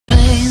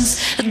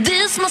brains.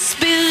 This must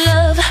be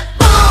love. Boom,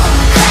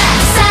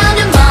 clap, sound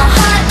in my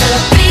heart. The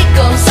beat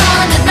goes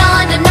on and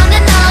on and on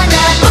and on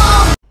and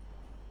boom.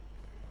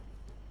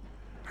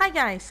 Hi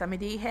guys, Sammie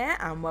D here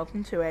and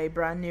welcome to a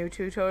brand new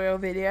tutorial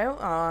video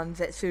on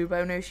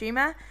Zetsubou No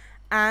Shima.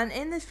 And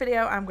in this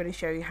video I'm going to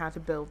show you how to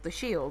build the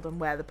shield and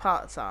where the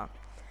parts are.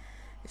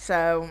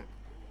 So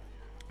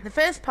the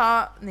first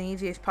part, and the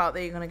easiest part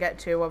that you're going to get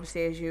to,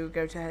 obviously as you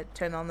go to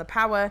turn on the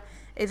power,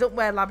 is up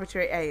where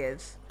Laboratory A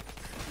is.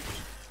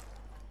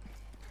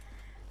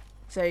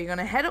 So you're going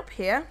to head up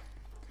here,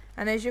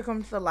 and as you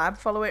come to the lab,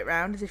 follow it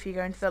round as if you're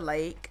going to the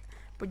lake.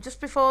 But just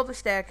before the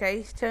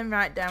staircase, turn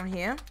right down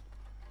here.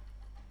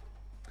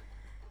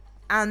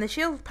 And the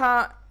shield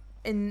part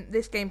in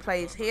this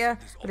gameplay is here,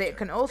 but it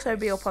can also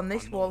be up on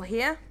this wall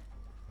here,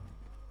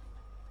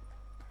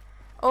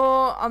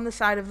 or on the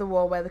side of the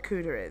wall where the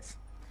CUDA is.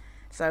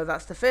 So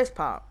that's the first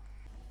part.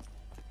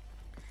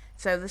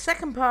 So the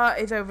second part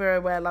is over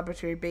where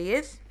Laboratory B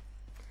is,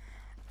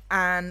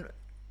 and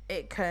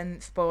it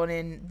can spawn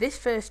in this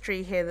first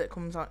tree here that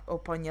comes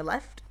up on your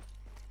left.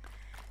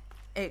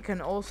 It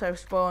can also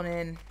spawn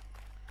in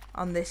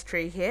on this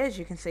tree here, as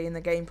you can see in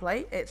the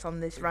gameplay. It's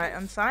on this right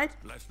hand side.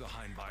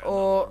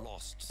 Or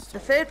the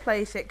third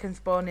place it can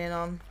spawn in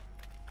on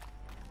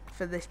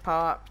for this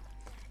part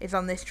is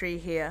on this tree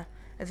here,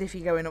 as if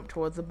you're going up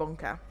towards the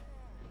bunker.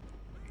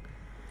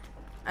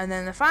 And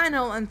then the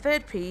final and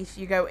third piece,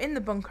 you go in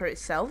the bunker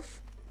itself.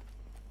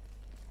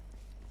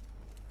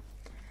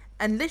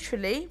 And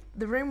literally,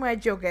 the room where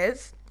Jug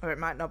is, or it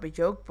might not be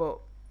Jug, but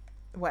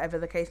whatever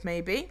the case may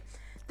be,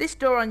 this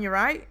door on your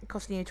right,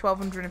 costing you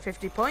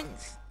 1250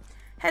 points.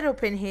 Head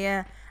up in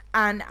here,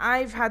 and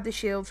I've had the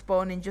shield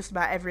spawn in just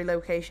about every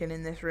location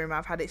in this room.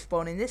 I've had it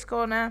spawn in this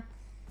corner.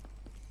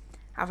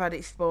 I've had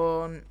it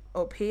spawn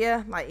up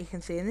here, like you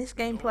can see in this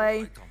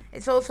gameplay.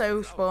 It's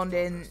also spawned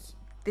in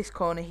this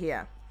corner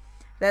here.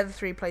 They're the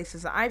three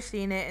places that I've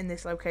seen it in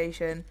this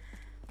location.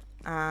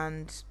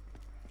 And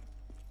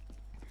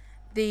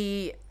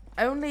the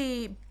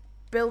only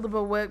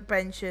buildable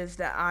workbenches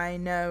that I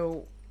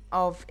know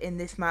of in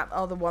this map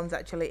are the ones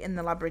actually in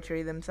the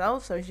laboratory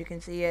themselves. So as you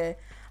can see here,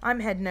 I'm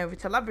heading over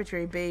to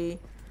Laboratory B,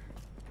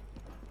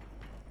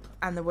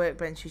 and the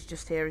workbench is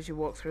just here as you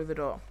walk through the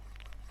door.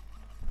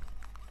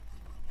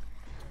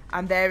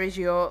 And there is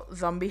your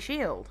zombie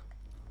shield.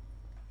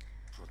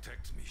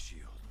 Protect me,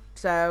 shield.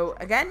 So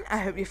again, I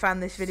hope you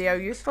found this video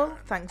useful.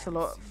 Thanks a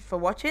lot for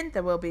watching.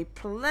 There will be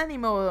plenty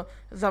more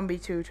zombie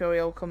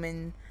tutorial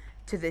coming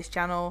to this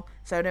channel,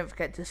 so don't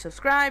forget to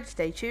subscribe,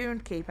 stay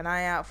tuned, keep an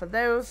eye out for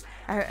those.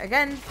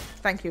 Again,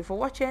 thank you for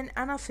watching,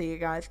 and I'll see you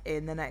guys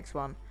in the next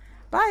one.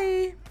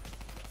 Bye!